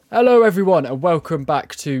Hello everyone and welcome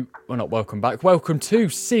to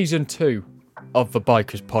season 2 of the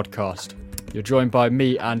Bikers podcast. You're joined by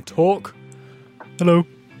me and Tork. Hello.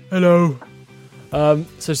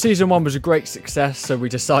 So season 1 was a great success, so we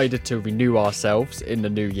decided to renew ourselves in the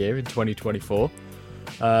new year in 2024.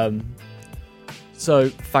 So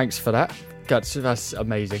thanks for that. That's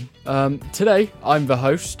amazing. Today I'm the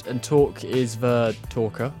host and Tork is the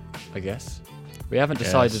talker, I guess. We haven't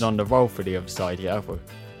decided on the role for the other side yet, have we?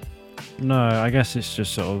 No, I guess it's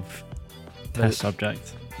just sort of test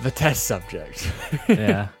subject. The test subject.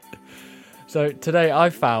 Yeah. So today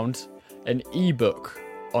I found an ebook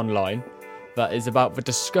online that is about the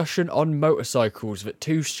discussion on motorcycles that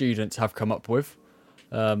 2 students have come up with.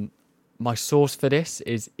 My source for this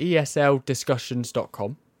is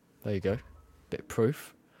esldiscussions.com. There you go. Bit of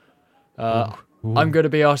proof. Ooh. I'm going to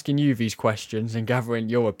be asking you these questions and gathering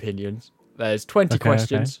your opinions. There's 20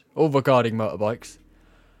 questions, all regarding motorbikes.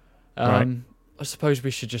 Right. I suppose we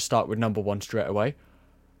should just start with number 1 straight away.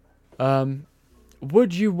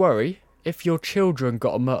 Would you worry if your children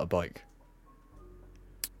got a motorbike?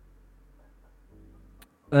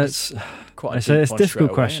 It's quite a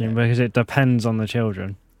difficult question because it depends on the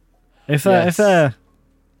children. If they're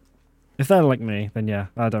like me, then yeah,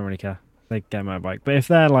 I don't really care. They get a motorbike. But if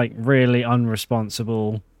they're like really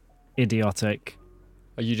unresponsible, idiotic,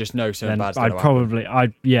 or you just know something then bad's going to happen.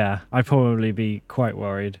 I'd probably be quite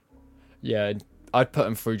worried. Yeah, I'd put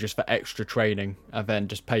them through just for extra training and then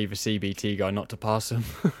just pay the CBT guy not to pass them.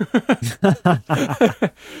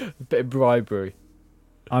 A bit of bribery.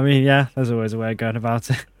 I mean, yeah, there's always a way of going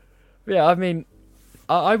about it. Yeah, I mean,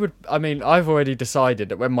 I've already decided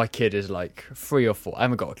that when my kid is like 3 or 4, I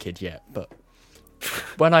haven't got a kid yet, but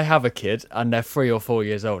when I have a kid and they're 3 or 4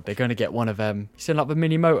 years old, they're going to get one of them, you see like the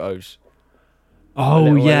mini motos?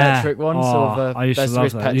 Oh yeah, electric ones. Or the, I used to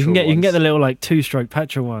love that. You can get the little like 2-stroke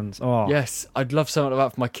petrol ones. Oh yes, I'd love something like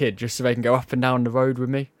that for my kid, just so they can go up and down the road with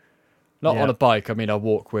me. Not on a bike. I mean, I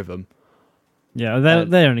walk with them. Yeah,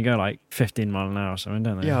 they only go like 15 mile an hour or something,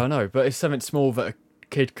 don't they? Yeah, I know, but it's something small that a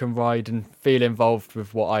kid can ride and feel involved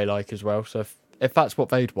with what I like as well. So if that's what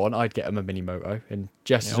they'd want, I'd get them a mini moto. And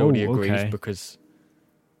Jess has already agrees because.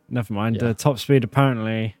 Never mind. Yeah. The top speed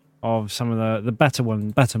apparently of some of the better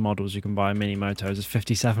models you can buy mini motos is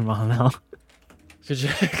 57 mile an hour.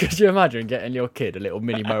 Could you imagine getting your kid a little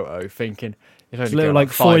mini moto thinking if it's a little like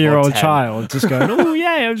 4-year-old child just going, oh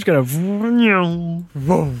yeah, I'm just gonna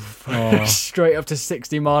straight up to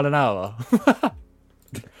 60 mile an hour.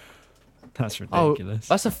 That's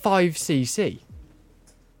ridiculous. Oh, that's a 5cc.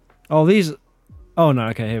 Oh no,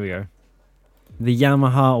 okay, here we go. The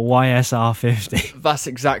Yamaha YSR50. That's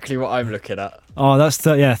exactly what I'm looking at. Oh, that's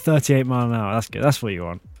 38 mile an hour. That's good. That's what you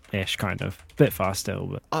want, ish, kind of. Bit fast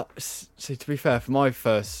still, but. See, to be fair, for my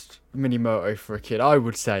first mini moto for a kid, I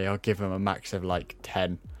would say I'll give him a max of like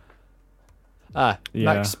 10.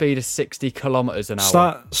 Max speed is 60 kilometers an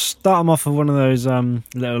hour. Start them off with one of those little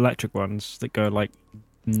electric ones that go like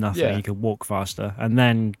nothing. Yeah. You could walk faster, and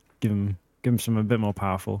then give them some a bit more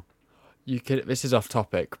powerful. This is off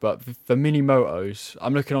topic, but for mini motos,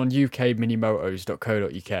 I'm looking on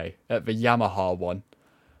ukminimotos.co.uk at the Yamaha one.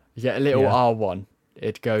 You get a little R1.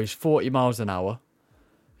 It goes 40 miles an hour.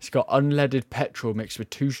 It's got unleaded petrol mixed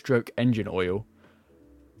with 2-stroke engine oil.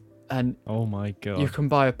 And oh my god, you can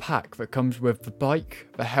buy a pack that comes with the bike,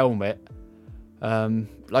 the helmet,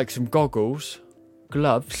 like some goggles,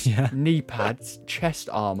 gloves, knee pads, chest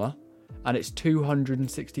armour, and it's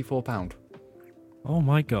 £264. Oh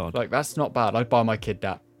my god. Like, that's not bad. I'd buy my kid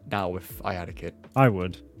that now if I had a kid. I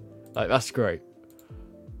would. Like, that's great.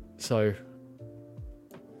 So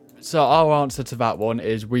our answer to that one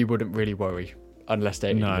is we wouldn't really worry unless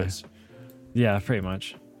they're idiots. Yeah, pretty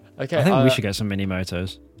much. Okay. I think we should get some mini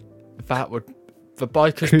motos. That would... The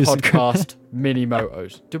Bikers podcast mini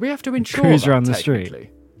motos. Do we have to insure cruise that, around the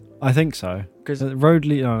street? I think so. Because road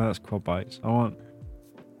legal... No, that's quad bikes. I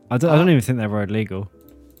don't even think they're road legal.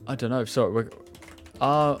 I don't know. Sorry,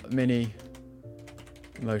 are mini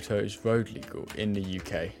motos road legal in the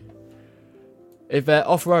UK? If they're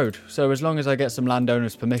off-road, so as long as I get some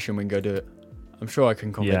landowner's permission, we can go do it. I'm sure I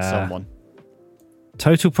can convince someone.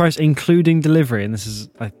 Total price, including delivery, and this is,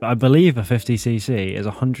 I believe, a 50cc, is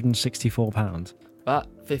 £164. That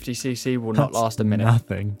 50cc will not last a minute.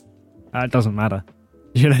 Nothing. It doesn't matter.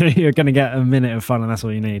 You're going to get a minute of fun, and that's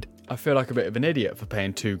all you need. I feel like a bit of an idiot for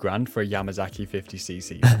paying £2,000 for a Yamazaki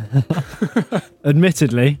 50cc.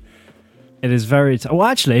 Admittedly, it is very...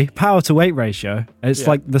 actually, power to weight ratio, it's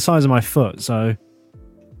like the size of my foot, so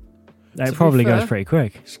it probably goes pretty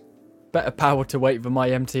quick. It's better power to weight than my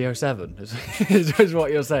MT-07, is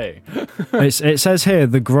what you're saying. It says here,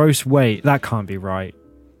 the gross weight, that can't be right.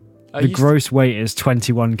 Are The you gross weight is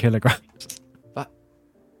 21 kilograms. Are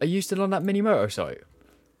you still on that mini moto site?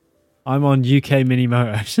 I'm on UK Mini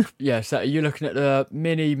Motos. Yeah, so are you looking at the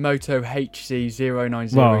Mini Moto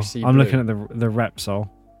HC090C Well, I'm Blue? looking at the Repsol.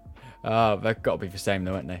 They've got to be the same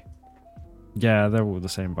though, haven't they? Yeah, they're all the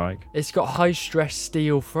same bike. It's got high stress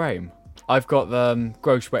steel frame. I've got the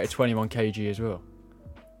gross weight of 21 kg as well.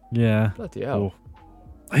 Yeah. Bloody hell.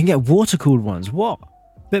 I can get water cooled ones. What?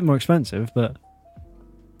 Bit more expensive, but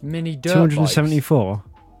Mini dirt 274. bikes.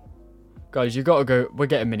 Guys, you got to go. We're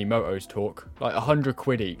getting mini motos, Tork. Like 100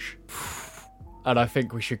 quid each. And I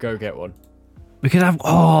think we should go get one. We could have.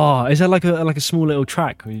 Oh, is there like a small little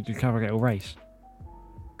track where you can have a little race?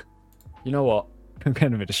 You know what? I'm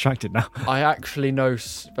getting a bit distracted now. I actually know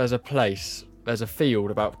there's a field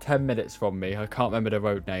about 10 minutes from me. I can't remember the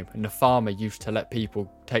road name. And the farmer used to let people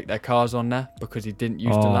take their cars on there because he didn't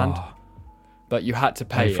use the land. But you had to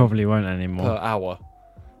pay He probably won't anymore. per hour.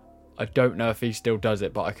 I don't know if he still does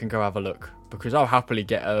it, but I can go have a look because I'll happily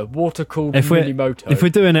get a water-cooled mini moto. If we're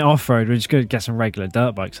doing it off-road, we're just going to get some regular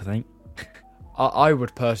dirt bikes, I think. I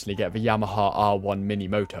would personally get the Yamaha R1 mini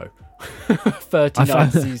moto.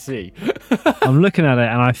 39cc. I'm looking at it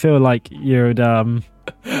and I feel like you'd Low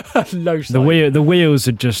side. the wheels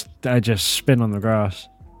would just spin on the grass.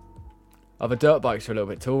 Oh, the dirt bikes are a little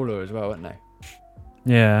bit taller as well, aren't they?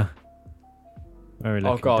 Yeah. Very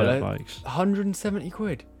lucky God, dirt bikes. 170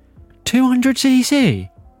 quid. 200cc.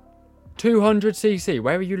 200cc.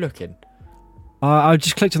 Where are you looking? I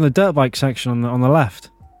just clicked on the dirt bike section on the left.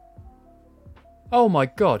 Oh my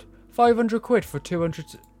god. 500 quid for 200.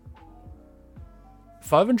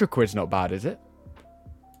 500 quid's not bad, is it?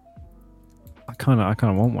 I kind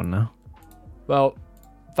of want one now. Well,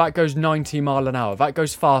 that goes 90 mile an hour. That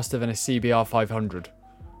goes faster than a CBR 500.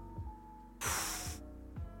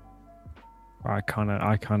 I kind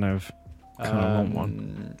of want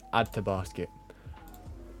one. Add to basket.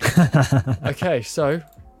 Okay, so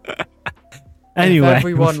anyway, if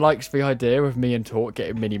everyone likes the idea of me and Tork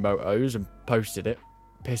getting mini motos and posted it,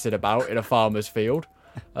 pissing about in a farmer's field,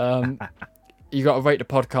 you got to rate the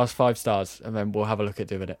podcast 5 stars, and then we'll have a look at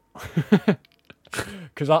doing it.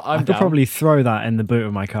 Because I could probably throw that in the boot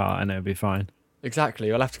of my car and it'll be fine. Exactly.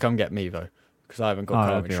 You'll have to come get me though, because I haven't got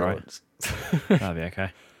car insurance. Right. That'll be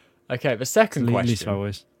okay. Okay, the second question. At least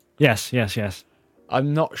always. Yes.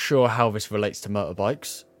 I'm not sure how this relates to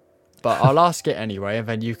motorbikes, but I'll ask it anyway, and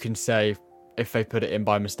then you can say if they put it in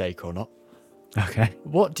by mistake or not. Okay.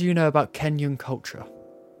 What do you know about Kenyan culture?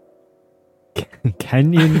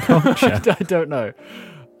 Kenyan culture? I don't know.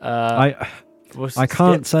 I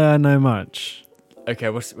can't say I know much.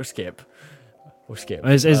 Okay, we'll skip. We'll skip.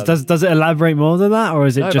 Does it elaborate more than that, or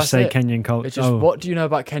is it just say Kenyan culture? It's just what do you know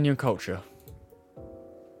about Kenyan culture?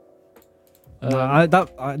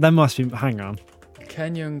 That must be. Hang on.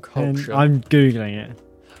 Kenyan culture. I'm googling it.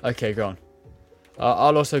 Okay, go on.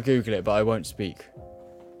 I'll also Google it, but I won't speak.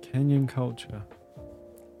 Kenyan culture.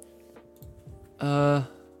 Oh,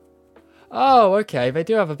 okay. They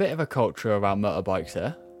do have a bit of a culture around motorbikes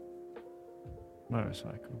there.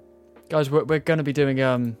 Motorcycle. Guys, we're going to be doing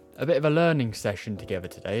a bit of a learning session together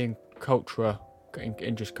today in culture,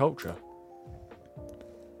 in just culture.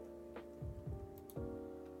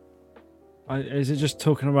 Is it just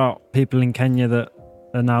talking about people in Kenya that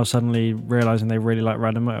are now suddenly realising they really like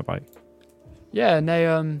riding a motorbike? Yeah, and they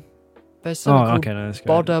there's something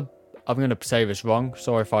called Boda. I'm going to say this wrong.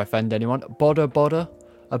 Sorry if I offend anyone. Boda,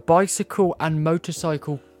 a bicycle and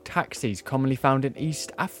motorcycle taxis commonly found in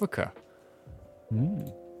East Africa.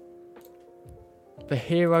 The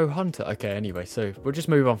Hero Hunter. Okay, anyway, so we'll just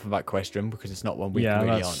move on from that question because it's not one we can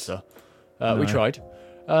really answer. No. We tried.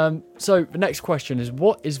 So the next question is,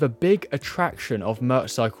 what is the big attraction of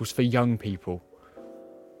motorcycles for young people?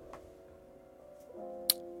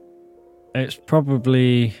 It's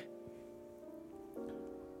probably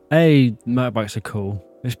motorbikes are cool.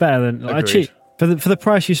 It's better than a cheap for the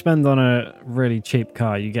price you spend on a really cheap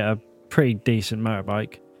car. You get a pretty decent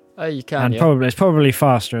motorbike. You can, and it's probably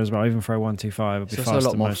faster as well. Even for a 125, it'll be faster a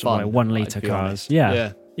lot than more most fun, of like 1 litre cars. Honest.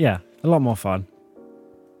 Yeah, a lot more fun.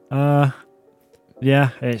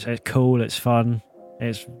 It's cool. It's fun.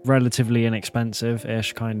 It's relatively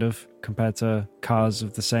inexpensive-ish, kind of, compared to cars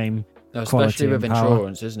of the same especially with and power.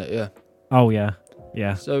 insurance, isn't it? Yeah. Oh yeah.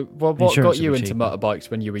 So, what got you into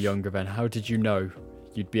motorbikes when you were younger? Then, how did you know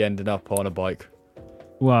you'd be ending up on a bike?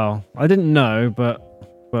 Well, I didn't know, but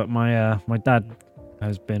my dad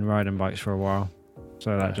has been riding bikes for a while,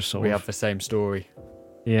 so that just sort of. We have the same story.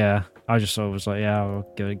 Yeah, I just sort of was like, yeah, I'll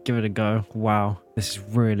give it a go. Wow, this is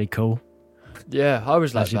really cool. Yeah, I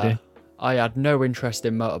was like that. I had no interest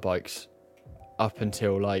in motorbikes up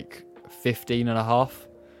until like 15 and a half.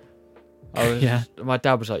 My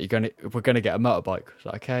dad was like, we're gonna get a motorbike. I was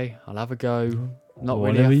like, okay, I'll have a go. Not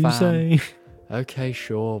Whatever really a you fan. say. Okay,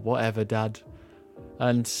 sure, whatever, Dad.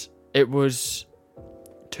 And it was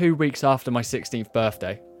 2 weeks after my 16th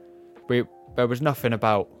birthday. There was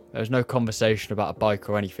no conversation about a bike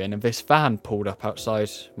or anything, and this van pulled up outside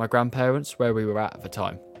my grandparents where we were at the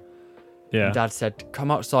time. Yeah. And Dad said,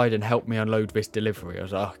 come outside and help me unload this delivery. I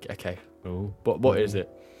was like, oh, okay. Ooh. What is it?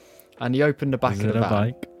 And he opened the back of the van,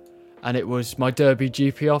 bike? and it was my Derby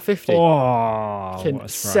GPR 50. Oh, what a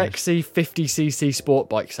sexy 50cc sport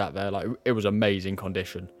bike sat there. Like, it was amazing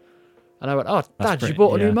condition. And I went, oh, Dad, you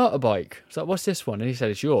bought a new motorbike. I was like, what's this one? And he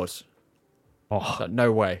said, it's yours. I was like,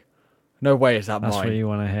 no way. No way is that mine. That's what you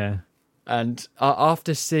want to hear. And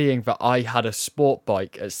after seeing that I had a sport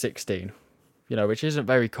bike at 16, which isn't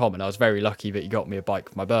very common, I was very lucky that he got me a bike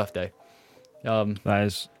for my birthday. Having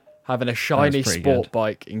a shiny sport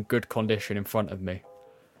bike in good condition in front of me.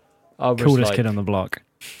 I was coolest kid on the block.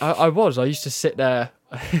 I was. I used to sit there.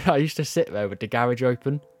 I used to sit there with the garage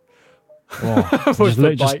open. Oh,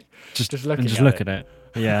 just look at it.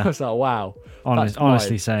 Yeah. I was like, wow.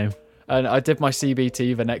 Honestly, same. And I did my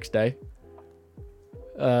CBT the next day.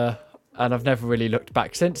 And I've never really looked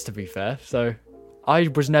back since, to be fair. So I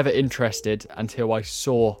was never interested until I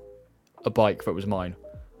saw a bike that was mine.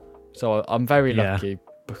 So I'm very lucky,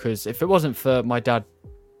 because if it wasn't for my dad,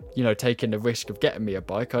 taking the risk of getting me a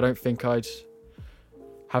bike, I don't think I'd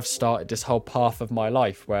have started this whole path of my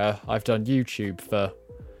life where I've done YouTube for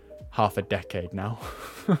half a decade now.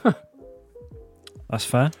 That's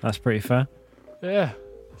fair. That's pretty fair. Yeah.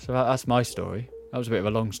 So that's my story. That was a bit of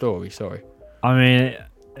a long story, sorry. I mean,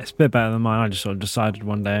 it's a bit better than mine. I just sort of decided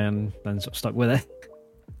one day and then sort of stuck with it.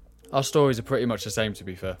 Our stories are pretty much the same, to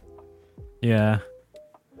be fair. Yeah.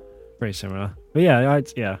 Pretty similar. But yeah.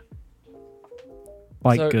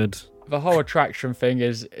 Good. The whole attraction thing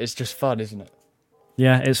is just fun, isn't it?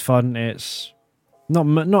 Yeah, it's fun. It's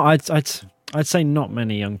I'd say not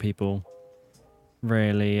many young people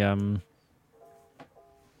really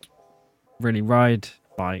ride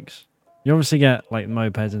bikes. You obviously get like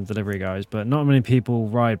mopeds and delivery guys, but not many people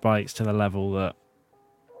ride bikes to the level that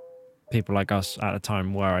people like us at the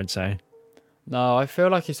time were, I'd say. No, I feel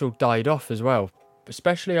like it's all died off as well,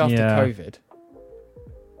 especially after COVID.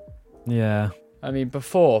 Yeah. I mean,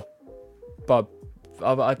 before, but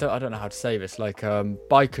I don't know how to say this. Like,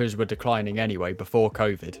 bikers were declining anyway before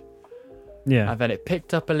COVID. Yeah. And then it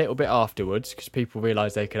picked up a little bit afterwards because people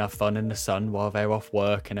realised they could have fun in the sun while they're off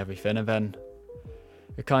work and everything. And then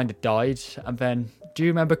it kind of died. And then, do you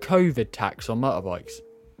remember COVID tax on motorbikes?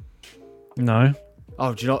 No.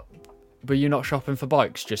 Oh, do you not? Were you not shopping for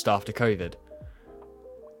bikes just after COVID?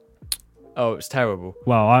 Oh, it's terrible.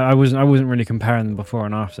 Well, I wasn't really comparing them before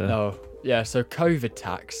and after. No. Yeah, so COVID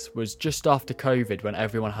tax was just after COVID when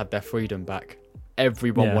everyone had their freedom back.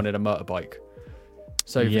 Everyone wanted a motorbike.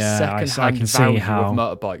 So the second-hand value of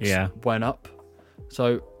motorbikes went up.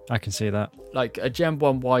 So I can see that. Like a Gen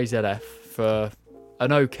 1 YZF for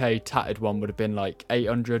an okay tattered one would have been like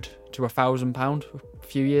 £800 to £1,000 a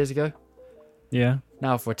few years ago. Yeah.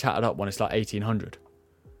 Now for a tattered up one, it's like £1,800.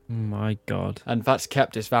 My God. And that's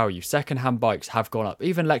kept its value. Second-hand bikes have gone up.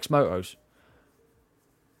 Even Lex Motos.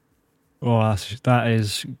 Well, that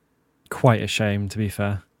is quite a shame, to be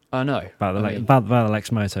fair. I know. About the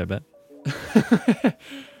Lex Moto bit. I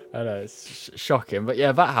know, it's shocking. But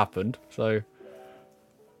yeah, that happened. So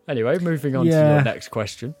anyway, moving on to your next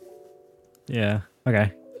question. Yeah,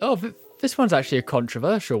 okay. Oh, this one's actually a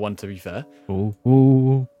controversial one, to be fair.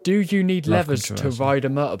 Ooh. Do you need levers to ride a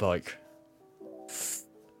motorbike?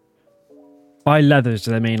 By leathers,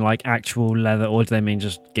 do they mean like actual leather or do they mean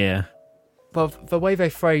just gear? Well, the way they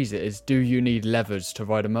phrase it is, do you need levers to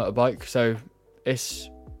ride a motorbike? So it's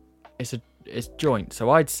joint. So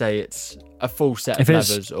I'd say it's a full set of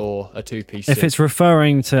levers or a two-piece suit. If it's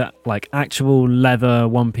referring to like actual leather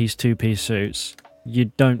one-piece, two-piece suits,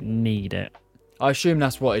 you don't need it. I assume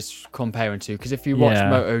that's what it's comparing to, because if you watch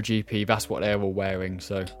MotoGP, that's what they're all wearing.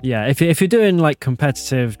 So yeah, if you're doing like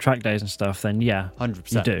competitive track days and stuff, then yeah,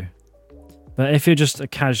 100%. You do. But if you're just a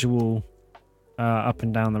casual up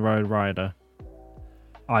and down the road rider,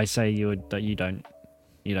 I say you don't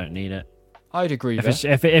need it. I'd agree.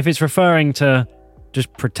 If it's referring to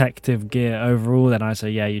just protective gear overall, then I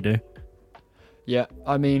say yeah, you do. Yeah,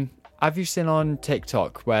 I mean, have you seen on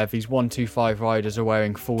TikTok where these 125 riders are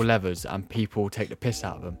wearing full levers and people take the piss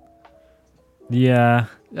out of them? Yeah.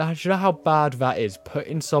 Do you know how bad that is?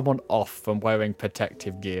 Putting someone off from wearing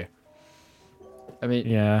protective gear. I mean,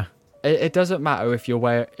 yeah. It doesn't matter if you're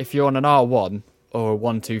on an R1 or a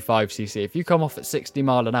 125cc. If you come off at 60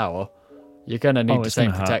 mile an hour, you're gonna need the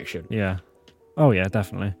same protection. Yeah. Oh yeah,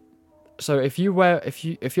 definitely. So if you're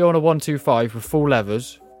on a 125 with full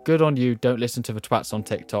levers, good on you. Don't listen to the twats on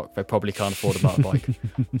TikTok. They probably can't afford a motorbike.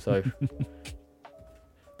 So,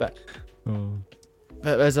 but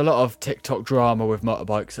there's a lot of TikTok drama with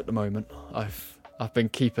motorbikes at the moment. I've been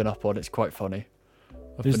keeping up on. It's quite funny.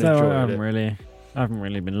 Is that right? I haven't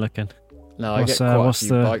really been looking. No, I get quite a few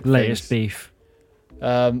bike What's the latest things. beef?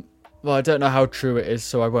 Well, I don't know how true it is,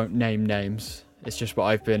 so I won't name names. It's just what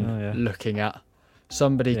I've been looking at.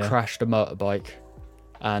 Somebody crashed a motorbike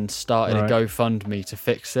and started a GoFundMe to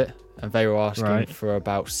fix it, and they were asking for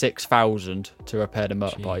about 6,000 to repair the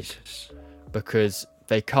motorbike because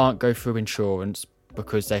they can't go through insurance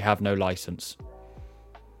because they have no license.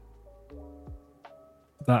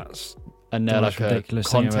 And they're like a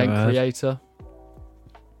content creator.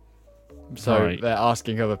 So they're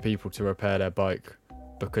asking other people to repair their bike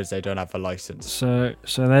because they don't have a license. So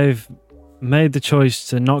they've made the choice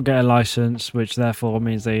to not get a license, which therefore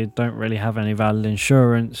means they don't really have any valid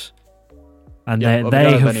insurance. And they don't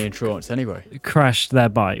have any insurance anyway. Crashed their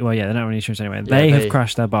bike. Well, yeah, they don't have any insurance anyway. They have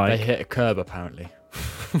crashed their bike. They hit a curb apparently.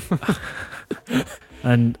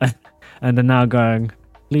 and are now going,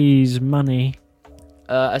 please, money.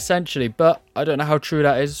 Essentially, but I don't know how true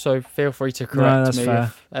that is, so feel free to correct me fair.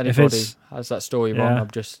 if anybody has that story wrong.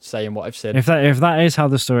 I'm just saying what I've seen. If that is how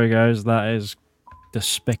the story goes, that is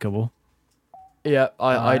despicable. Yeah,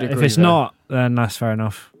 I'd agree. If it's not, then that's fair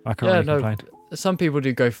enough. I can't really complain. Some people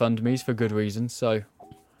do GoFundMes for good reasons, so...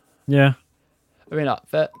 Yeah. I mean,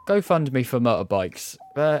 GoFundMe for motorbikes,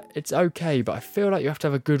 it's okay, but I feel like you have to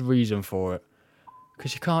have a good reason for it.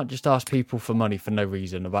 Because you can't just ask people for money for no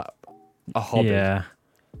reason about a hobby. Yeah.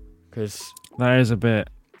 Because... That is a bit...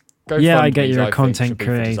 I get you're a content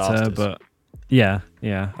creator, but... Yeah.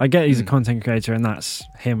 I get he's a content creator, and that's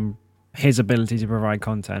his ability to provide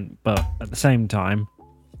content, but at the same time,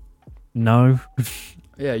 no.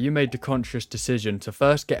 Yeah, you made the conscious decision to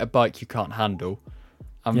first get a bike you can't handle,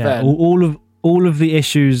 and then all of the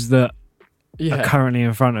issues that are currently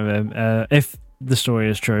in front of him, if the story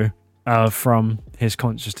is true, are from his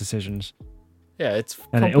conscious decisions. Yeah, it's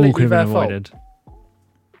and completely it all could have been their avoided. Fault.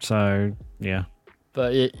 So yeah,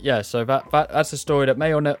 but yeah, so that's a story that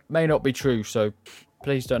may or may not be true. So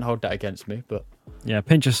please don't hold that against me. But yeah,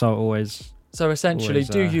 pinch of salt always. So essentially,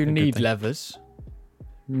 do you need levers?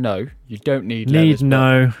 No, you don't need levers.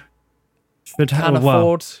 No. Can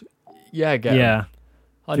afford? Yeah, get yeah.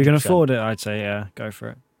 100%. If you can afford it, I'd say go for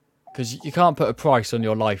it. Because you can't put a price on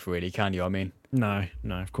your life, really, can you? I mean, no,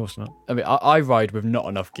 of course not. I mean, I ride with not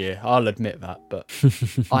enough gear. I'll admit that, but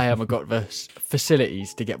I haven't got the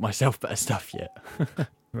facilities to get myself better stuff yet.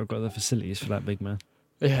 I've got the facilities for that, big man.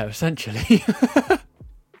 Yeah, essentially.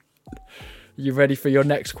 You ready for your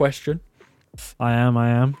next question? I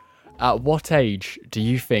am. At what age do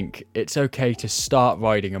you think it's okay to start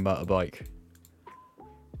riding a motorbike?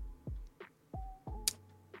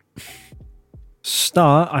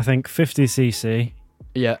 Start, I think 50cc.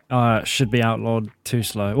 Yeah. Should be outlawed too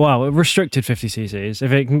slow. Well, restricted 50cc's.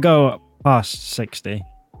 If it can go up past 60,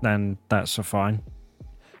 then that's fine.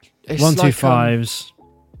 125s.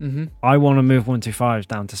 I want to move 125s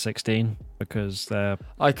down to 16 because they're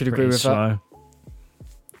I could agree with slow. That.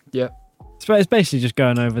 Yeah. It's basically just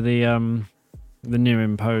going over the new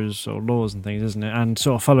imposed sort of laws and things, isn't it? And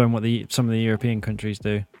sort of following what some of the European countries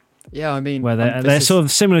do. Yeah, I mean... Where they're sort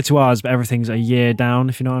of similar to ours, but everything's a year down,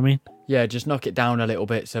 if you know what I mean. Yeah, just knock it down a little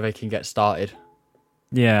bit so they can get started.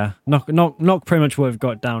 Yeah, knock pretty much what we've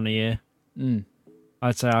got down a year.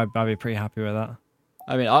 I'd say I'd be pretty happy with that.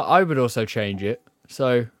 I mean, I would also change it.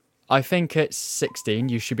 So, I think it's 16,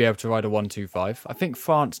 you should be able to ride a 125. I think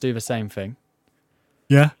France do the same thing.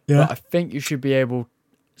 Yeah. But I think you should be able...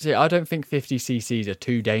 See, I don't think 50cc's are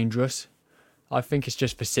too dangerous. I think it's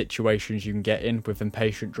just for situations you can get in with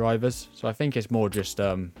impatient drivers. So I think it's more just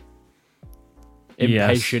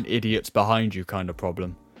impatient idiots behind you kind of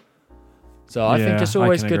problem. So I think it's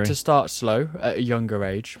always good to start slow at a younger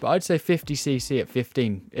age. But I'd say 50cc at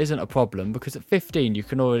 15 isn't a problem because at 15 you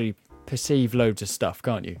can already perceive loads of stuff,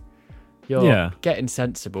 can't you? You're getting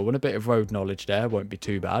sensible and a bit of road knowledge there won't be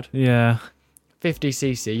too bad. Yeah.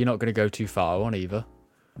 50cc, you're not going to go too far on either.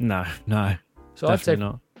 No. So I'd say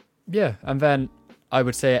not. Yeah, and then I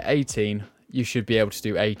would say at 18, you should be able to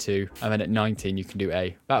do A2, and then at 19, you can do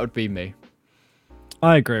A. That would be me.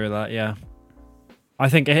 I agree with that, yeah. I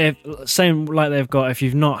think same like they've got, if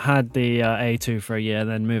you've not had the A2 for a year,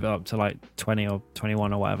 then move it up to like 20 or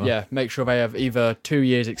 21 or whatever. Yeah, make sure they have either 2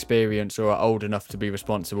 years experience or are old enough to be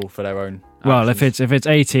responsible for their own actions. Well, if it's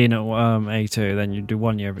 18 at A2, then you do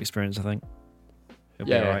 1 year of experience, I think. It'll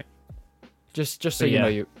be all right. Just so you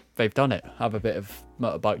know they've done it. Have a bit of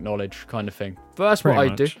motorbike knowledge kind of thing. But that's what I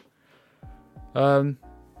do. The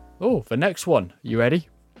next one. You ready?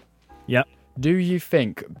 Yep. Do you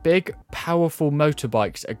think big, powerful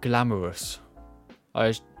motorbikes are glamorous?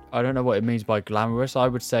 I don't know what it means by glamorous. I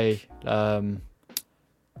would say, I'm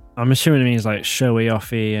assuming it means like showy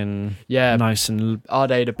offy and nice and are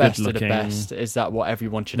they the best of the looking. best? Is that what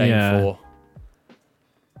everyone should aim for?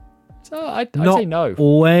 So I'd Not say no.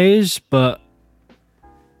 Always, but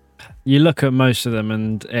you look at most of them,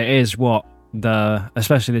 and it is what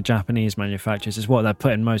especially the Japanese manufacturers, is what they're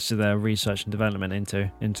putting most of their research and development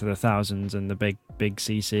into the thousands and the big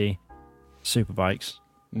CC super bikes.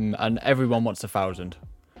 And everyone wants 1,000.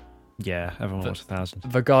 Yeah, everyone wants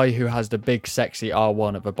 1,000. The guy who has the big sexy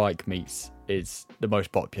R1 at the bike meets is the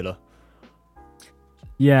most popular.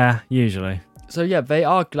 Yeah, usually. So yeah, they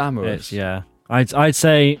are glamorous. I'd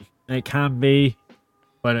say it can be,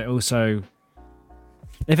 but it also,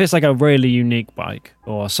 if it's like a really unique bike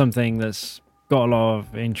or something that's got a lot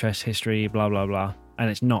of interest, history, blah blah blah, and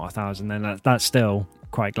it's not 1,000, then that's still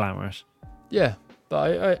quite glamorous. Yeah,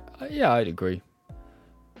 but I'd agree.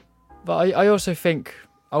 But I also think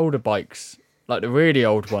older bikes, like the really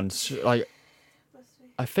old ones, like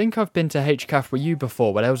I think I've been to HCAF with you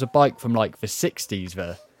before, where there was a bike from like the 60s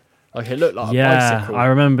there. Like it looked like a bicycle. I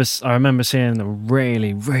remember seeing the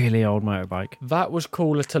really, really old motorbike. That was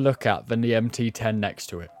cooler to look at than the MT10 next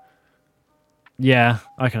to it. Yeah,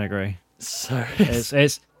 I can agree. So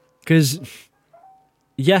it's because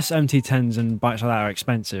yes, MT10s and bikes like that are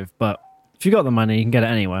expensive, but if you got the money, you can get it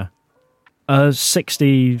anywhere. A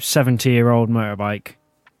 60, 70-year-old motorbike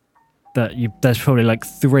that there's probably like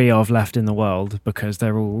 3 of left in the world because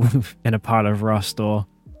they're all in a pile of rust or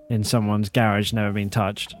in someone's garage, never been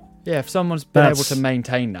touched. Yeah, if someone's been able to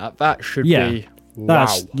maintain that should be wow.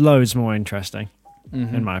 That's loads more interesting,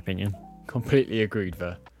 in my opinion. Completely agreed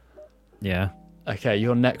there. Yeah. Okay,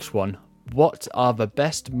 your next one. What are the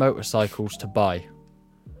best motorcycles to buy?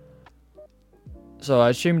 So I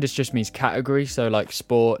assume this just means category, so like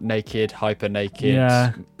sport, naked, hyper naked.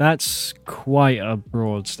 Yeah, that's quite a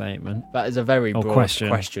broad statement. That is a very broad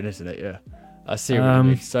question, isn't it? Yeah. I see what you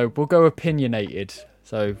mean. So we'll go opinionated,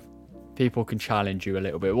 so people can challenge you a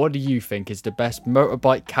little bit. What do you think is the best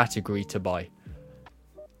motorbike category to buy?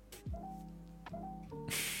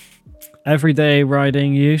 Everyday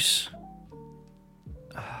riding use.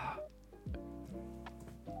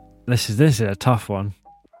 This is a tough one.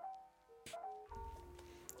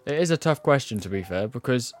 It is a tough question, to be fair,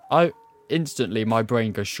 because instantly my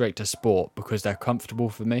brain goes straight to sport because they're comfortable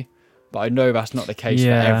for me. But I know that's not the case for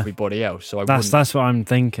everybody else, so that's what I'm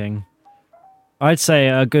thinking. I'd say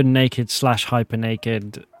a good naked / hyper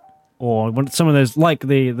naked, or some of those like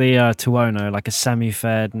the Tuono, like a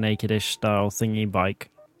semi-fed naked-ish style thingy bike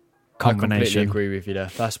combination. I completely agree with you there.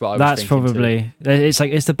 That's what I was That's thinking probably too.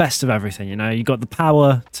 It's the best of everything. You know, you got the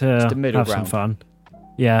power to have some fun.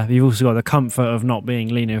 Yeah, you've also got the comfort of not being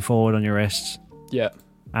leaning forward on your wrists. Yeah,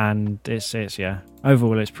 and it's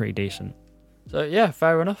overall it's pretty decent. So yeah,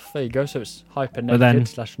 fair enough. There you go. So it's hyper naked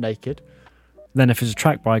 / naked. Then if it's a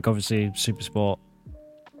track bike, obviously super sport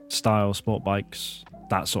style sport bikes,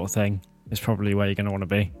 that sort of thing is probably where you're going to want to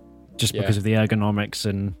be, just because of the ergonomics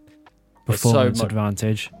and performance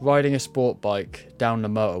advantage. Riding a sport bike down the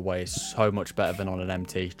motorway is so much better than on an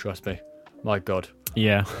MT. Trust me. My God.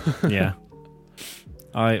 Yeah, yeah.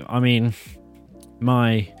 I mean,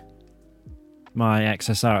 my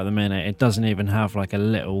XSR at the minute, it doesn't even have like a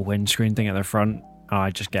little windscreen thing at the front.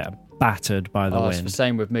 I just get battered by the wind. It's the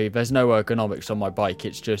same with me. There's no ergonomics on my bike.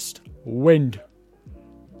 It's just wind.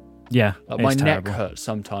 Yeah, my neck hurts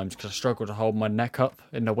sometimes because I struggle to hold my neck up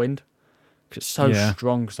in the wind because it's so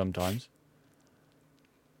strong sometimes.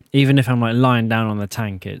 Even if I'm like lying down on the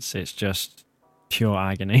tank, it's just pure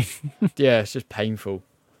agony. Yeah, it's just painful.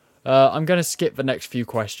 I'm going to skip the next few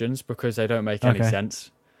questions because they don't make any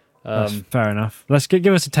sense. That's fair enough. Let's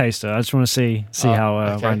give us a taster. I just want to see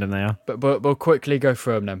how random they are. But we'll quickly go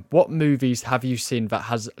through them then. What movies have you seen that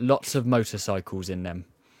has lots of motorcycles in them?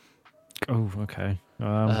 Oh, okay.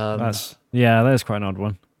 That's quite an odd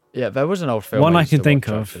one. Yeah, there was an old film. One I can think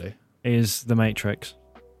of is The Matrix.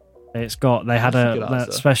 They had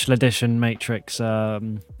a special edition Matrix. I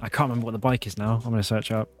can't remember what the bike is now. I'm going to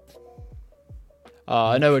search up.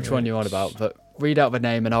 I know which one you're on about, but read out the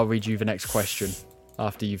name and I'll read you the next question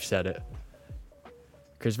after you've said it.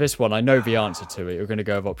 Because this one, I know the answer to it. You're going to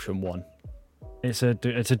go with option 1. It's a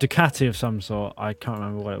Ducati of some sort. I can't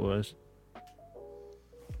remember what it was.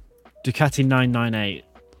 Ducati 998,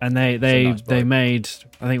 and they made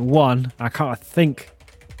I think one. I think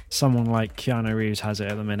someone like Keanu Reeves has it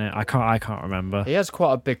at the minute. I can't remember. He has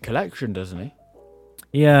quite a big collection, doesn't he?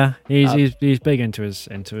 Yeah, he's big into his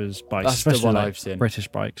bikes, that's especially the one like I've seen. British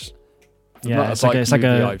bikes. The Yeah, motorbike it's like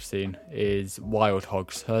movie a I've seen is Wild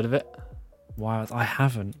Hogs. Heard of it? wild. I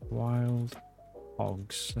haven't. Wild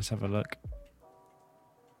Hogs. Let's have a look.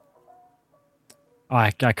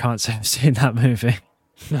 I can't say I've seen that movie.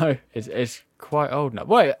 No, it's quite old now.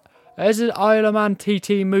 Wait, there's an Isle of Man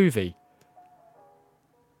TT movie.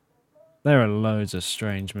 There are loads of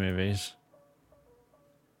strange movies.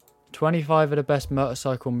 25 of the best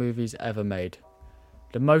motorcycle movies ever made.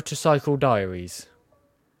 The Motorcycle Diaries.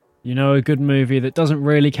 You know, a good movie that doesn't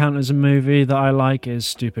really count as a movie that I like is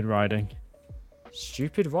Stupid Riding.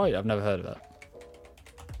 Stupid Right? I've never heard of that.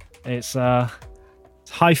 It's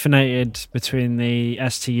hyphenated between the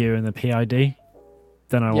STU and the PID.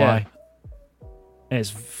 Don't know why. It's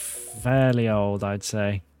fairly old, I'd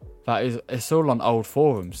say. It's all on old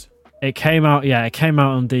forums. It came out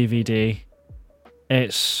on DVD.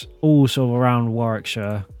 It's all sort of around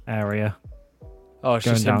Warwickshire area. Oh, it's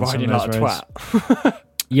just him riding like a twat.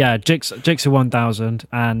 Yeah, Jigsaw 1000,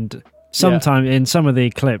 and sometime in some of the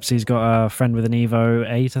clips he's got a friend with an Evo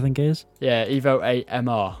 8, I think it is. Yeah, Evo 8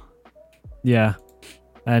 MR. Yeah.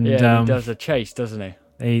 And he does a chase, doesn't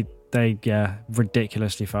he? They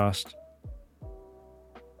ridiculously fast.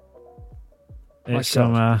 It's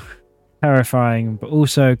some terrifying but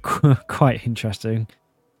also quite interesting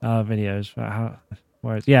videos about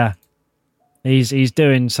he's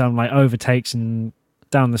doing some like overtakes and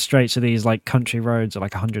down the straights of these like country roads at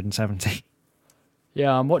like 170.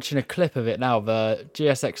 Yeah, I'm watching a clip of it now. The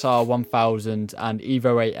GSXR 1000 and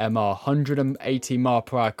Evo 8 MR 180 mile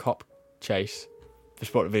per hour cop chase.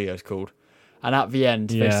 That's what the video's called. And at the end,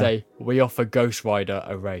 they say, "We offer Ghost Rider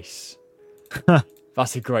a race."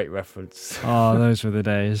 That's a great reference. Oh, those were the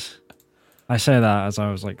days. I say that as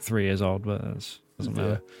I was like 3 years old, but that doesn't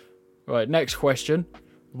matter. Right, next question.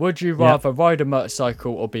 Would you rather ride a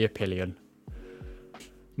motorcycle or be a pillion?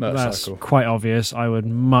 Motorcycle. That's quite obvious. I would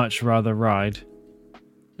much rather ride.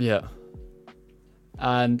 Yeah.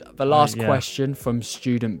 And the last question from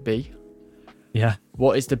Student B. Yeah.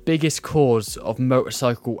 What is the biggest cause of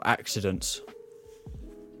motorcycle accidents?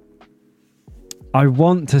 I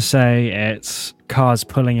want to say it's cars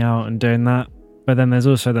pulling out and doing that, but then there's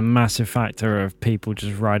also the massive factor of people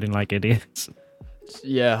just riding like idiots.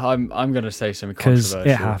 Yeah, I'm going to say something controversial.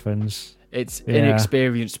 Because it happens. It's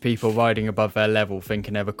inexperienced people riding above their level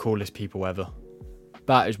thinking they're the coolest people ever.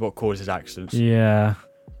 That is what causes accidents. Yeah.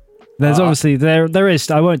 There's obviously, there is,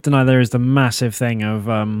 I won't deny there is the massive thing of,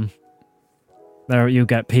 you'll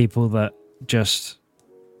get people that just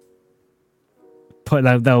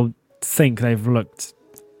they'll think they've looked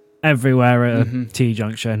everywhere at a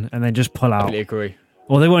T-junction and then just pull out. I completely agree.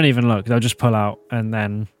 Or they won't even look, they'll just pull out and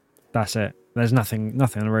then that's it. There's nothing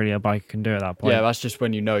really a bike can do at that point. Yeah, that's just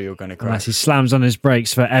when you know you're going to crash. Unless he slams on his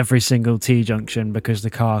brakes for every single T-junction because the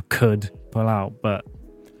car could pull out, but...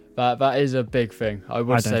 That is a big thing. I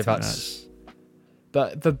would say that's...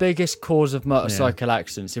 But the biggest cause of motorcycle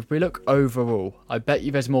accidents, if we look overall, I bet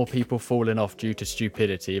you there's more people falling off due to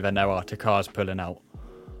stupidity than there are to cars pulling out.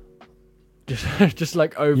 Just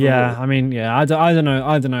like overall. Yeah, I mean, I don't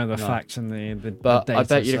know the facts and the But data, I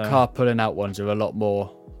bet you the car pulling out ones are a lot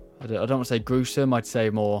more... I don't want to say gruesome, I'd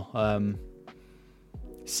say more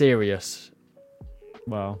serious.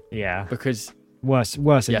 Well, yeah. Because... Worse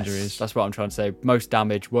injuries. That's what I'm trying to say. Most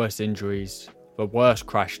damage, worse injuries. The worst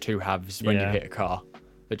crash to have is when you hit a car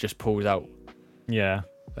that just pulls out. Yeah.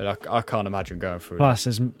 But I can't imagine going through Plus,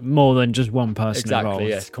 there's more than just one person involved. involved.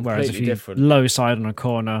 Yes, completely whereas if you different. Low side on a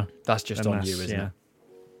corner. That's just on you, isn't it?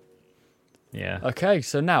 Yeah. Okay,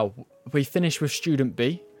 so now we finish with Student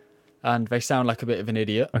B, and they sound like a bit of an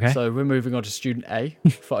idiot. Okay. So we're moving on to Student A.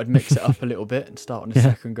 Thought I'd mix it up a little bit and start on the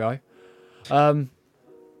second guy.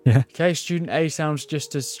 Okay, Student A sounds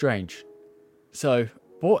just as strange. So,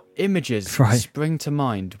 what images spring to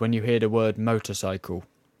mind when you hear the word motorcycle?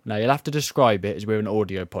 Now, you'll have to describe it as we're an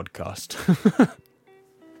audio podcast.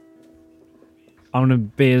 I'm going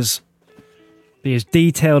to be as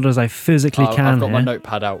detailed as I physically can. I've got my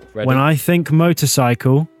notepad out ready. When I think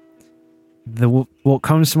motorcycle, what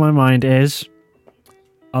comes to my mind is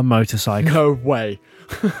a motorcycle. No way.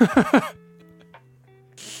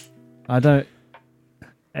 I don't...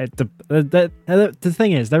 The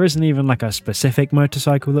thing is, there isn't even like a specific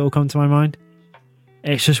motorcycle that will come to my mind.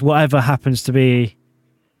 It's just whatever happens to be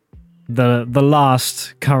the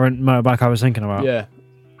last current motorbike I was thinking about. Yeah.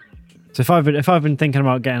 So if I've been thinking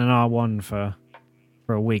about getting an R1 for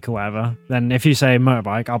a week or whatever, then if you say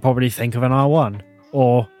motorbike, I'll probably think of an R1.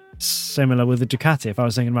 Or similar with the Ducati. If I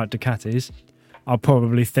was thinking about Ducatis, I'll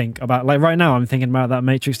probably think about, like right now I'm thinking about that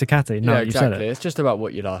Matrix Ducati. No, yeah, you said exactly. it. It's just about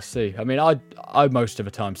what you last see. I mean, I most of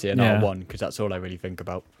the time see an R1 because that's all I really think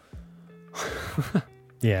about.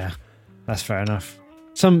 Yeah. That's fair enough.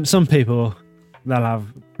 Some people, they'll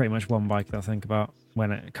have pretty much one bike they'll think about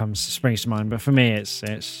when it springs to mind. But for me,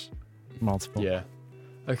 it's multiple. Yeah.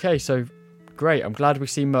 Okay, so great. I'm glad we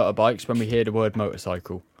see motorbikes when we hear the word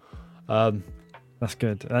motorcycle. That's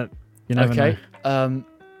good. You never know. Okay.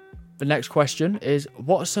 The next question is,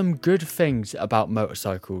 what are some good things about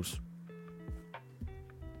motorcycles?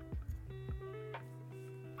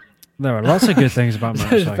 There are lots of good things about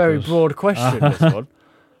motorcycles. It's a very broad question, this one.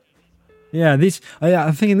 Yeah,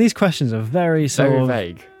 I'm thinking these questions are very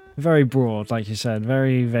vague. Very broad, like you said.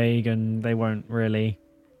 Very vague, and they won't really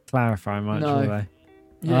clarify much, will they?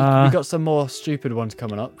 Yeah, we got some more stupid ones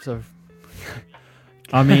coming up, so...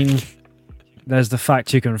 I mean... There's the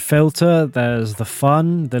fact you can filter, there's the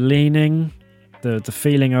fun, the leaning, the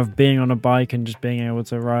feeling of being on a bike and just being able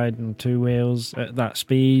to ride on two wheels at that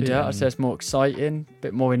speed. Yeah, I'd say it's more exciting, a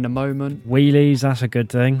bit more in the moment. Wheelies, that's a good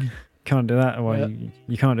thing. Can't do that. Well,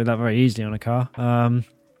 you can't do that very easily on a car.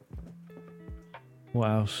 What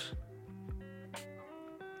else?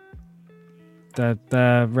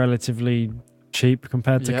 They're relatively cheap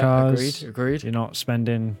compared to cars. Agreed. You're not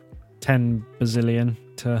spending 10 bazillion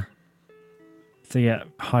to get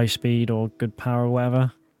high speed or good power or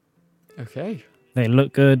whatever. Okay. They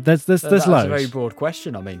lock good. There's loads. That's a very broad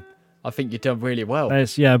question. I mean, I think you've done really well.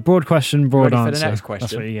 Broad question, broad answer. For the next question?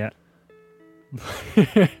 That's what you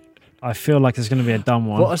get. I feel like there's going to be a dumb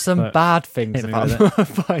one. What are some bad things about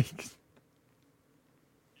bikes?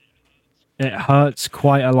 It hurts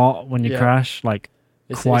quite a lot when you crash.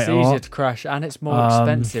 It's quite a lot. It's easier to crash, and it's more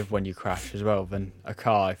expensive when you crash as well than a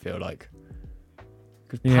car, I feel like.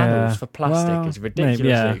 Because panels for plastic is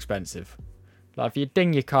ridiculously expensive. Like if you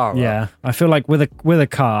ding your car up. I feel like with a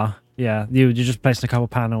car, you're just placing a couple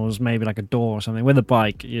panels, maybe like a door or something. With a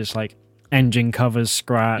bike, you're just like engine covers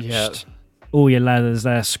scratched, all your leathers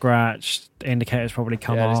there scratched, indicators probably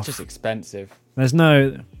come off. It's just expensive. There's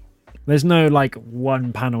no like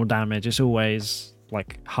one panel damage. It's always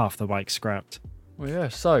like half the bike scrapped. Well, yeah.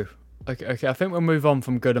 So, okay. I think we'll move on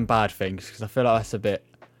from good and bad things because I feel like that's a bit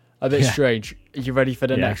strange. Are you ready for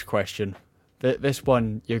the next question? This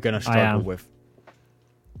one you're going to struggle with.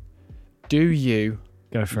 Do you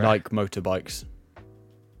like motorbikes?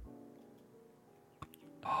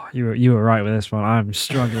 Oh, you were right with this one. I'm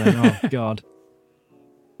struggling. Oh God.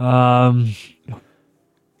 I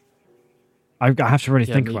have to really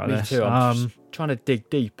think about this. Too. I'm just trying to dig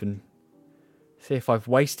deep and see if I've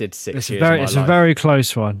wasted 6 years. It's a very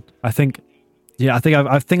close one. I think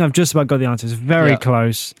I've just about got the answer. It's very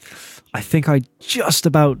close. I think I just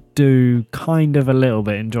about do kind of a little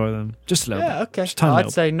bit enjoy them. Just a little bit. Yeah, okay.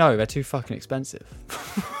 I'd say no, they're too fucking expensive.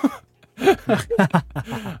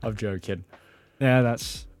 I'm joking. Yeah,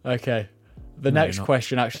 that's... Okay. The next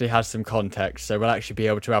question actually has some context, so we'll actually be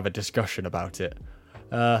able to have a discussion about it.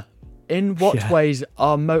 In what ways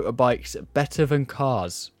are motorbikes better than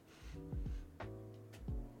cars?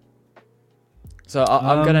 So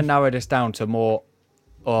I'm going to narrow this down to more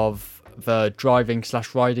of the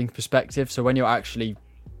driving/riding perspective. So when you're actually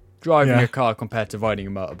driving a car compared to riding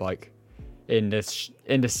a motorbike in the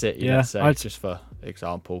city, let's say, just for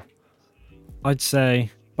example. I'd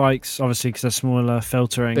say bikes, obviously, because they're smaller,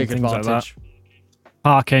 filtering, big things advantage.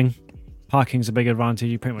 Like that. Parking's a big advantage.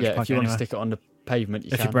 You pretty much park if you want anywhere. to stick it on the pavement,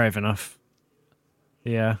 you can. If you're brave enough.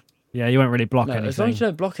 Yeah, you won't really block anything. As long as you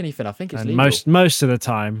don't block anything, I think it's legal. Most of the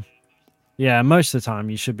time,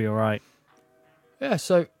 you should be all right. Yeah,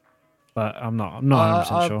 so... But I'm not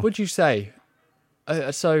 100% sure. Would you say...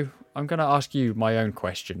 so I'm going to ask you my own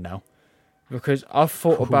question now. Because I've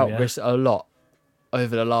thought about this a lot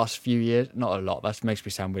over the last few years. Not a lot, that makes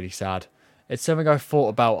me sound really sad. It's something I've thought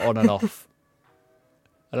about on and off.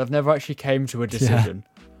 And I've never actually came to a decision.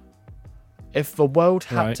 If the world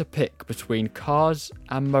had to pick between cars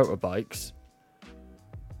and motorbikes...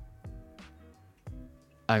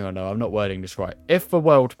 Hang on, no, I'm not wording this right. If the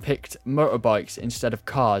world picked motorbikes instead of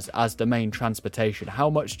cars as the main transportation, how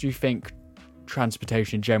much do you think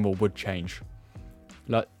transportation in general would change?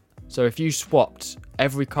 So if you swapped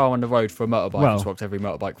every car on the road for a motorbike and swapped every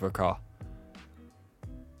motorbike for a car.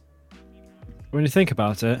 When you think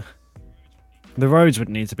about it, the roads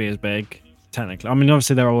wouldn't need to be as big, technically. I mean,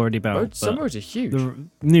 obviously they're already built. Some roads are huge. The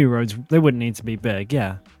new roads, they wouldn't need to be big,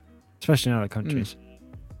 especially in other countries.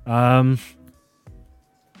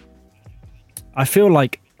 I feel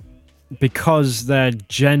like because they're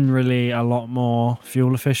generally a lot more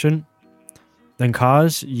fuel efficient than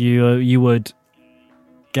cars, you would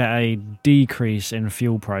get a decrease in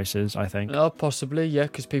fuel prices, I think. Possibly,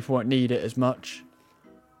 because people won't need it as much.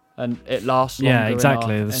 And it lasts longer. Yeah,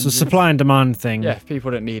 exactly. It's a supply and demand thing. Yeah, if people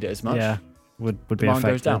don't need it as much. Yeah, would be demand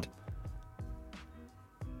affected. Goes down.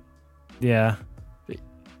 Yeah.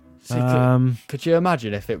 So could you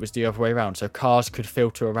imagine if it was the other way around? So cars could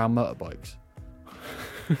filter around motorbikes.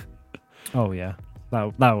 Oh yeah,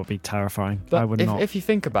 that would be terrifying. But I would not. If you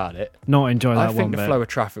think about it, not enjoy that I think one the bit. flow of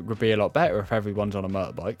traffic would be a lot better if everyone's on a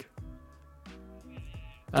motorbike.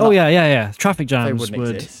 And yeah. Traffic jams would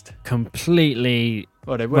would exist. Completely.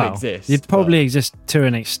 Well, they would exist. You'd probably exist to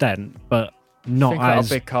an extent, but not think as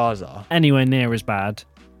how big cars are. Anywhere near as bad.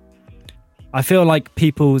 I feel like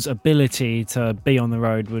people's ability to be on the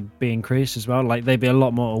road would be increased as well. Like they'd be a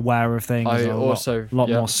lot more aware of things. A lot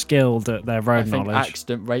more skilled at their road knowledge. I think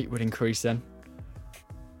accident rate would increase then,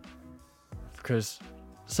 because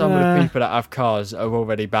some of the people that have cars are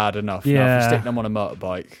already bad enough. Yeah. Now, if you stick them on a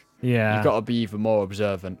motorbike, you've got to be even more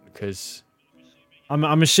observant, because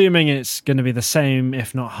I'm assuming it's going to be the same,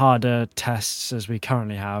 if not harder, tests as we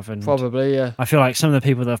currently have. And probably, yeah. I feel like some of the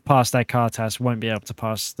people that have passed their car test won't be able to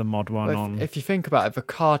pass the mod one on. If you think about it, the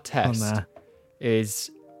car test is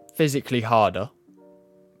physically harder,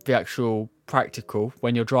 the actual practical,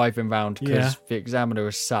 when you're driving around, because the examiner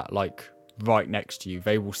is sat like right next to you.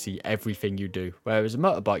 They will see everything you do. Whereas a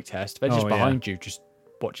motorbike test, they're just behind you, just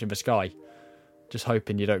watching the sky, just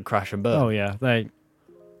hoping you don't crash and burn. Oh yeah,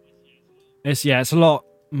 it's a lot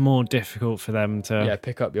more difficult for them to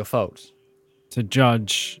pick up your faults, to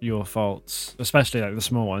judge your faults, especially like the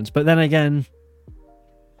small ones. But then again,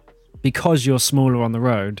 because you're smaller on the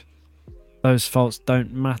road, those faults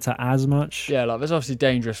don't matter as much. Yeah, like there's obviously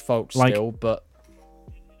dangerous faults still, but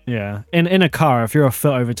yeah, in a car, if you're a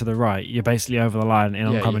foot over to the right, you're basically over the line in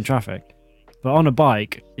oncoming traffic. But on a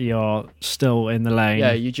bike, you're still in the lane.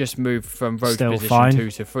 Yeah, you just move from road position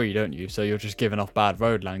 2 to 3, don't you? So you're just giving off bad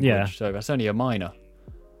road language. Yeah. So that's only a minor.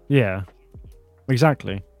 Yeah,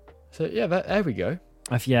 exactly. So yeah, there we go.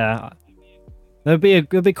 There'll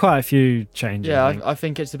be quite a few changes. Yeah, I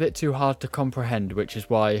think it's a bit too hard to comprehend, which is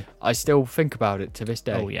why I still think about it to this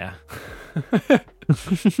day. Oh yeah.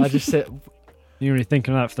 I just sit. You're really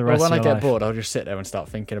thinking about it for the rest of your life. When I get bored, I'll just sit there and start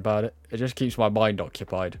thinking about it. It just keeps my mind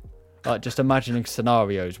occupied. Like just imagining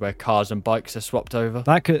scenarios where cars and bikes are swapped over.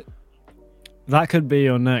 That could be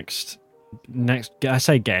your next I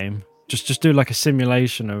say game. Just do like a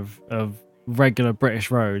simulation of regular British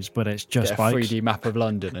roads, but it's just bikes. Get a 3D map of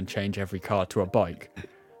London and change every car to a bike.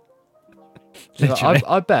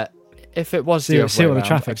 I bet if it was the other way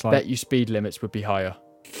around, I bet you speed limits would be higher.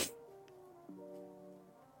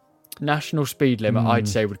 National speed limit, I'd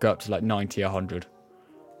say, would go up to like 90, 100.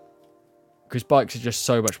 Because bikes are just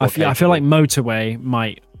so much more capable. I feel like motorway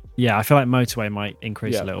might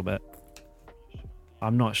increase a little bit.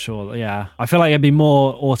 I'm not sure. Yeah, I feel like it'd be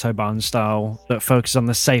more autobahn style that focuses on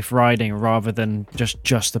the safe riding rather than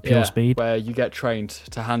just the pure speed. Where you get trained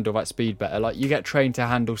to handle that speed better. Like you get trained to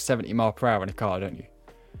handle 70 mile per hour in a car, don't you?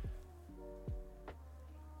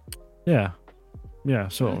 Yeah,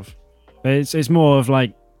 sort of. It's more of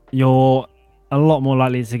like you're a lot more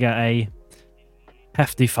likely to get a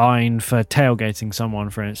hefty fine for tailgating someone,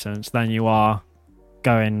 for instance, than you are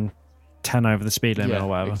going 10 over the speed limit or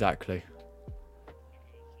whatever. Exactly.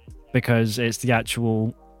 Because it's the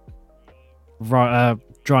actual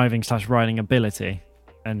driving/riding ability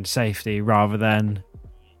and safety rather than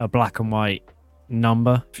a black and white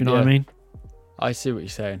number, if you know what I mean. I see what you're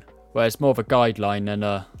saying. Where it's more of a guideline than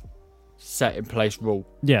a set in place rule.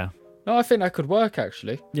 Yeah. No, I think that could work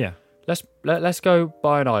actually. Yeah. Let's go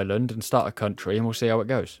buy an island and start a country and we'll see how it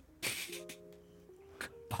goes.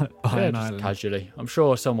 buy an island. Casually. I'm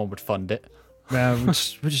sure someone would fund it. Yeah, we'll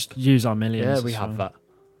just use our millions. Yeah, we have that.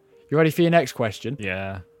 You ready for your next question?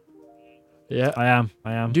 Yeah. Yeah. I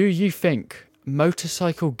am. Do you think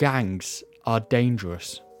motorcycle gangs are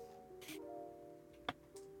dangerous?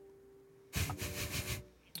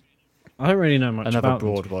 I don't really know much about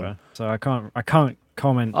broad one. So I can't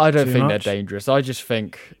comment. I don't think much. they're dangerous. I just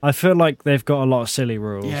think I feel like they've got a lot of silly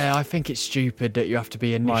rules. Yeah, I think it's stupid that you have to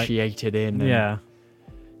be initiated in. Yeah.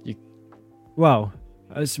 Well,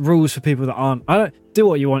 it's rules for people that aren't. I don't do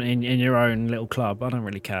what you want in your own little club. I don't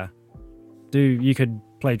really care. You could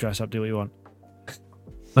play dress up, do what you want.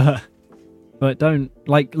 But don't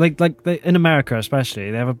like in America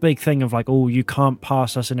especially, they have a big thing of like, oh, you can't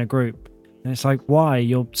pass us in a group. And it's like, why?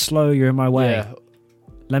 You're slow, you're in my way. Yeah.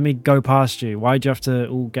 Let me go past you. Why'd you have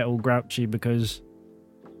to get all grouchy because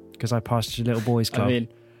I passed your little boys club? I mean,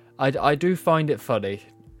 I do find it funny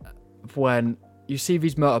when you see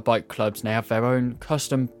these motorbike clubs and they have their own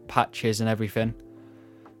custom patches and everything.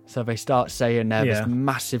 So they start saying they're this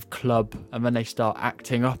massive club and then they start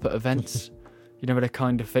acting up at events. You know, where they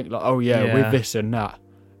kind of think like, oh yeah, we're this and that.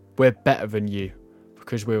 We're better than you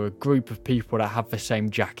because we're a group of people that have the same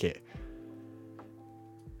jacket.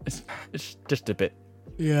 It's just a bit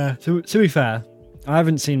Yeah. To be fair, I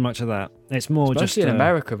haven't seen much of that. It's more It's just mostly in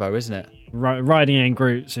America, though, isn't it? riding in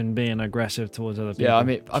groups and being aggressive towards other people. Yeah, I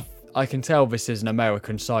mean, I can tell this is an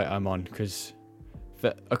American site I'm on because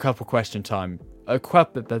a couple question time, a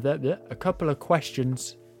couple of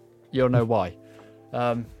questions, you'll know why.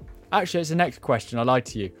 Actually, it's the next question. I lied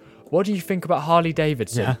to you. What do you think about Harley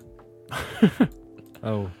Davidson?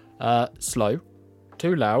 Yeah. Slow,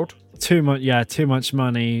 too loud, too much. Yeah, too much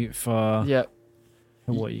money for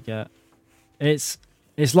what you get. It's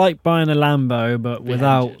like buying a Lambo, but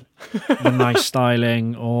without the nice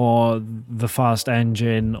styling or the fast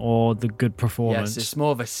engine or the good performance. Yes, it's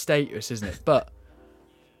more of a status, isn't it? But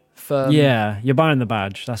you're buying the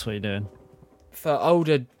badge. That's what you're doing. For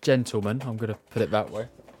older gentlemen, I'm going to put it that way.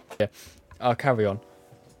 Yeah, I'll carry on.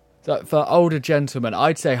 So for older gentlemen,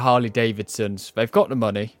 I'd say Harley Davidsons. They've got the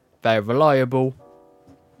money. They're reliable.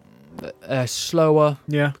 They're slower.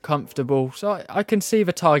 Yeah. Comfortable. So I can see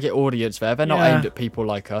the target audience there. They're not aimed at people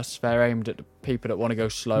like us. They're aimed at the people that want to go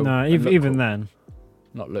slow. No, even cool. then.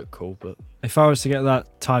 Not look cool, but... If I was to get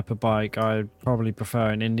that type of bike, I'd probably prefer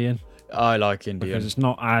an Indian. I like Indian. Because it's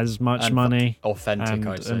not as much money. Authentic,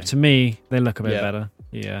 I'd say. To me, they look a bit better.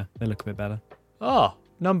 Yeah, they look a bit better.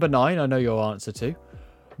 Number 9, I know your answer to.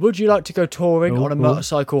 Would you like to go touring on a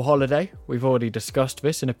motorcycle holiday? We've already discussed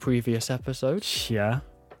this in a previous episode. Yeah.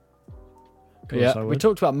 Yeah, we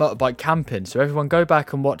talked about motorbike camping, so everyone go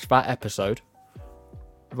back and watch that episode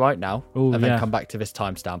right now, and then come back to this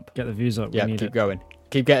timestamp. Get the views up. Yeah, keep going.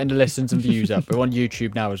 Keep getting the listens and views up. We're on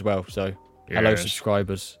YouTube now as well, so hello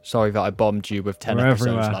subscribers. Sorry that I bombed you with 10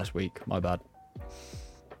 episodes last week. My bad.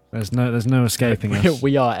 There's no escaping us.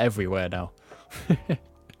 We are everywhere now.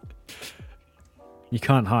 You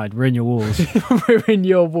can't hide. We're in your walls. We're in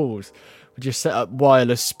your walls. We just set up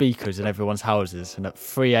wireless speakers in everyone's houses, and at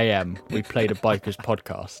 3 a.m. we played a biker's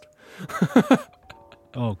podcast.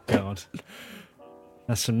 Oh, God.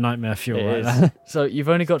 That's some nightmare fuel right there. So you've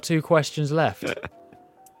only got 2 questions left.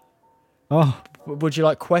 Would you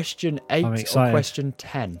like question 8 or question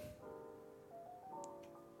 10?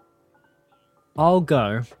 I'll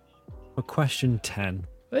go for question 10.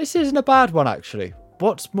 This isn't a bad one, actually.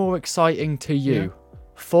 What's more exciting to you?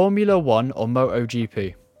 Formula 1 or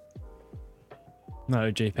MotoGP?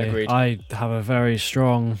 MotoGP. Agreed. I have a very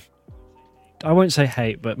strong, I won't say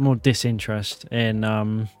hate, but more disinterest in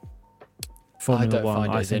Formula 1.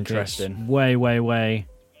 I think interesting. It's way.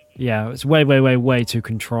 Yeah, it's way too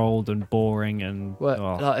controlled and boring and.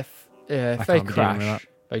 If they crash,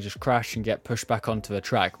 they just crash and get pushed back onto the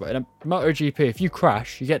track. But in a MotoGP, if you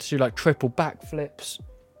crash, you get to do like triple backflips.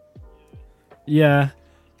 Yeah,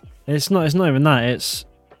 it's not even that. It's,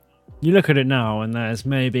 you look at it now and there's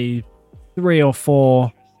maybe 3 or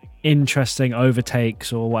 4 interesting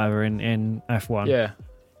overtakes or whatever in F1. Yeah.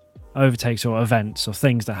 Overtakes or events or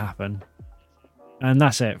things that happen. And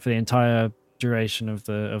that's it for the entire duration of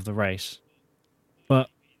the race. But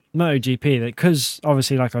MotoGP, because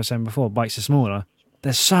obviously, like I was saying before, bikes are smaller,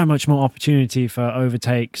 there's so much more opportunity for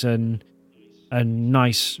overtakes and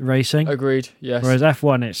nice racing. Agreed, yes. Whereas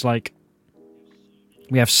F1, it's like,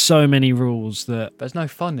 we have so many rules that there's no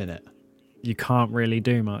fun in it. You can't really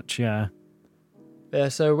do much, yeah. Yeah,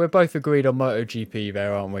 so we're both agreed on MotoGP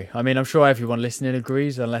there, aren't we? I mean, I'm sure everyone listening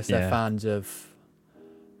agrees, unless they're fans of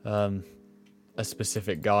a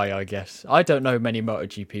specific guy, I guess. I don't know many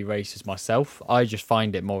MotoGP races myself. I just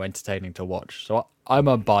find it more entertaining to watch. So I'm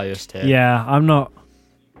unbiased here. Yeah, I'm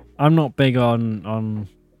not big on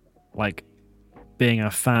like being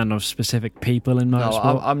a fan of specific people in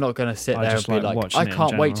motorsport. No, I'm not going to sit there and be like, I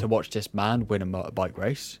can't wait to watch this man win a motorbike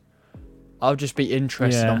race. I'll just be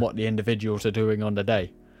interested on what the individuals are doing on the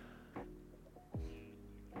day.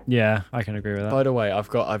 Yeah, I can agree with that. By the way, I've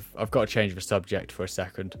got to change the subject for a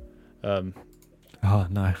second. Oh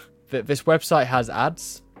no! This website has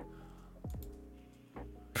ads.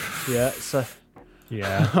 Yeah, so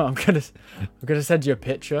I'm gonna send you a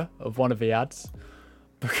picture of one of the ads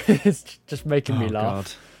because it's just making me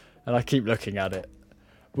laugh, and I keep looking at it.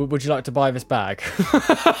 Would you like to buy this bag?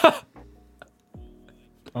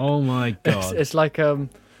 Oh my god! It's like Are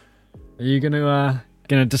you gonna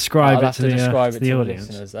describe it to the audience?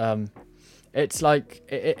 Listeners. It's like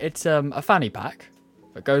it's a fanny pack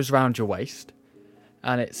that goes around your waist,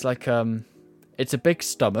 and it's like it's a big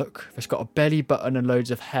stomach. It's got a belly button and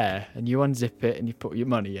loads of hair, and you unzip it and you put your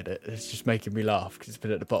money in it. It's just making me laugh because it's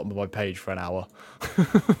been at the bottom of my page for an hour.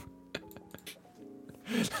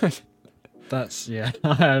 That's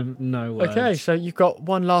I have no words. Okay, so you've got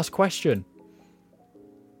one last question.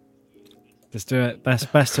 Just do it.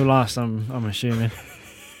 Best to last. I'm assuming.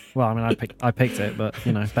 Well, I mean, I picked it, but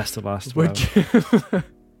best to last.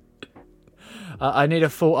 I need a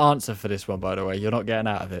full answer for this one, by the way. You're not getting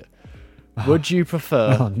out of it. Would you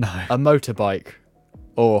prefer a motorbike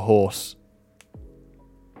or a horse?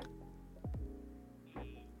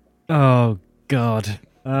 Oh, God.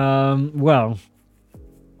 Well,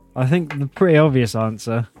 I think the pretty obvious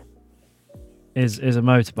answer is a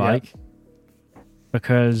motorbike. Yep.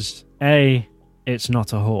 Because A, it's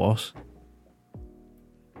not a horse.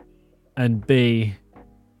 And B,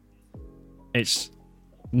 it's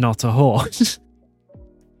not a horse.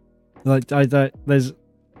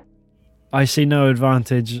 I see no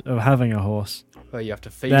advantage of having a horse. Well, you have to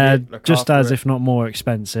feed They're it, look just after as it. if not more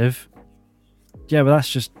expensive. Yeah, but that's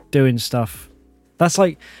just doing stuff. That's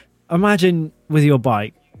like, imagine with your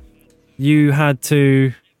bike, you had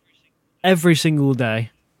to every single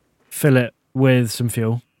day fill it with some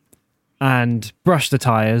fuel and brush the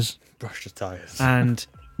tyres. And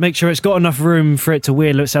make sure it's got enough room for it to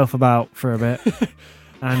wheel itself about for a bit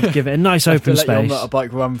and give it a nice open space. Let your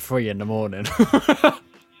motorbike run free in the morning.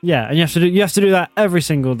 Yeah, and you have to do that every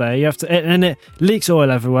single day. You have to, and it leaks oil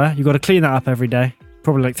everywhere. You've got to clean that up every day,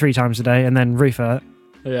 probably like 3 times a day, and then refill it.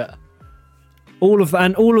 Yeah. All of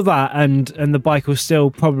that, and the bike will still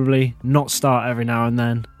probably not start every now and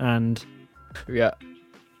then, and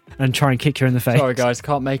try and kick you in the face. Sorry guys,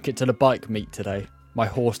 can't make it to the bike meet today. My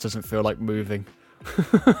horse doesn't feel like moving.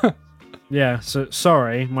 Yeah, so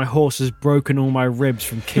sorry, my horse has broken all my ribs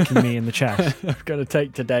from kicking me in the chest. I'm gonna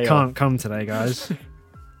take today off. Can't come today, guys.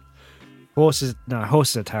 Horses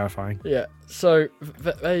are terrifying. Yeah, so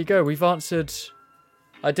there you go. We've answered.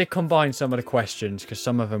 I did combine some of the questions because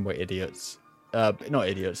some of them were idiots. Not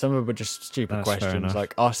idiots. Some of them were just stupid That's fair questions, enough.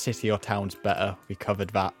 like our city or town's better. We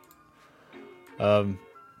covered that.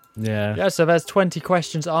 Yeah. Yeah, so there's 20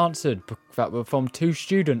 questions answered that were from 2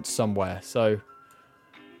 students somewhere. So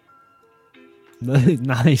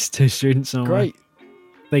Nice, 2 students somewhere. great.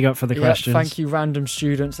 Big up for the questions. Thank you, random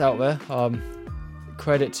students out there.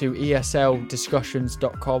 Credit to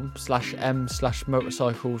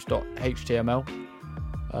eslDiscussions.com/m/motorcycles.html.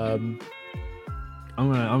 I'm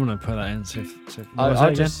gonna put that in.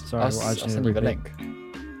 I'll send you the link.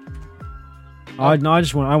 I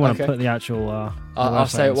just want to Okay. put the actual. I'll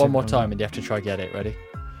say it website one more on time there. and you have to try get it. Ready?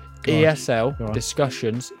 Go on.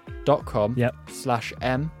 eslDiscussions.com Yep.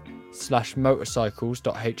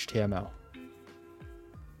 /m/motorcycles.html.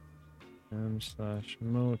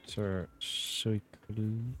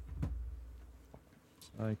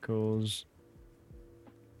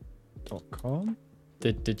 /motorcycles.com.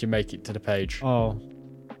 Did you make it to the page? Oh,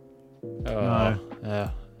 no. Yeah.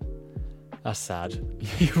 That's sad.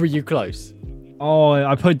 Were you close? Oh,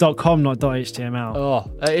 I put .com, not .html. Oh,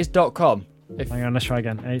 it is .com. Hang on, let's try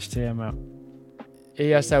again. HTML.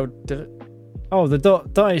 ESL. Oh, the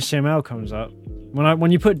 .html comes up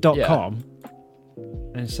when you put Yeah. .com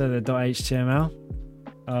instead of .html.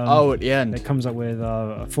 At the end. It comes up with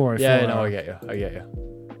 404. Yeah, no, I get you.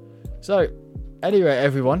 So, anyway,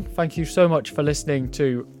 everyone, thank you so much for listening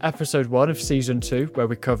to episode 1 of season 2, where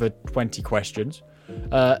we covered 20 questions.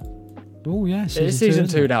 Oh, yeah. It's season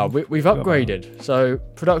 2 now. We've upgraded, so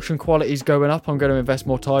production quality is going up. I'm going to invest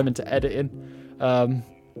more time into editing.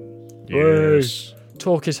 Yes.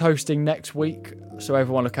 Tork is hosting next week, so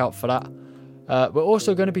everyone look out for that. We're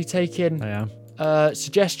also going to be taking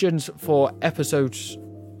suggestions for episodes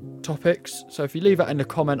topics, so if you leave that in the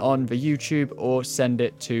comment on the YouTube or send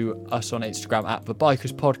it to us on Instagram at The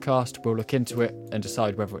Bikers Podcast, we'll look into it and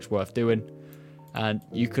decide whether it's worth doing. And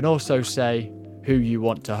you can also say who you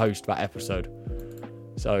want to host that episode,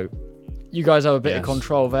 so you guys have a bit of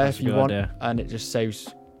control there if you want. And it just saves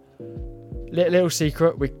little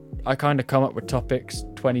secret. I kind of come up with topics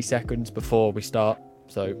 20 seconds before we start,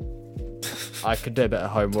 so I could do a bit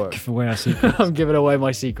of homework. Give away our secrets. I'm giving away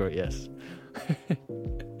my secret, yes.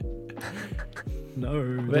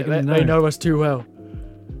 No, they know us too well.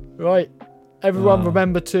 Right, everyone,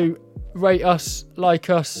 remember to rate us, like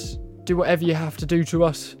us, do whatever you have to do to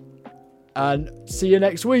us, and see you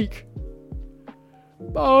next week.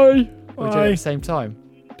 Bye. We'll do it at the same time.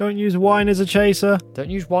 Don't use wine as a chaser.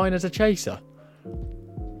 Don't use wine as a chaser.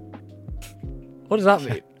 What does that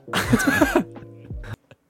mean?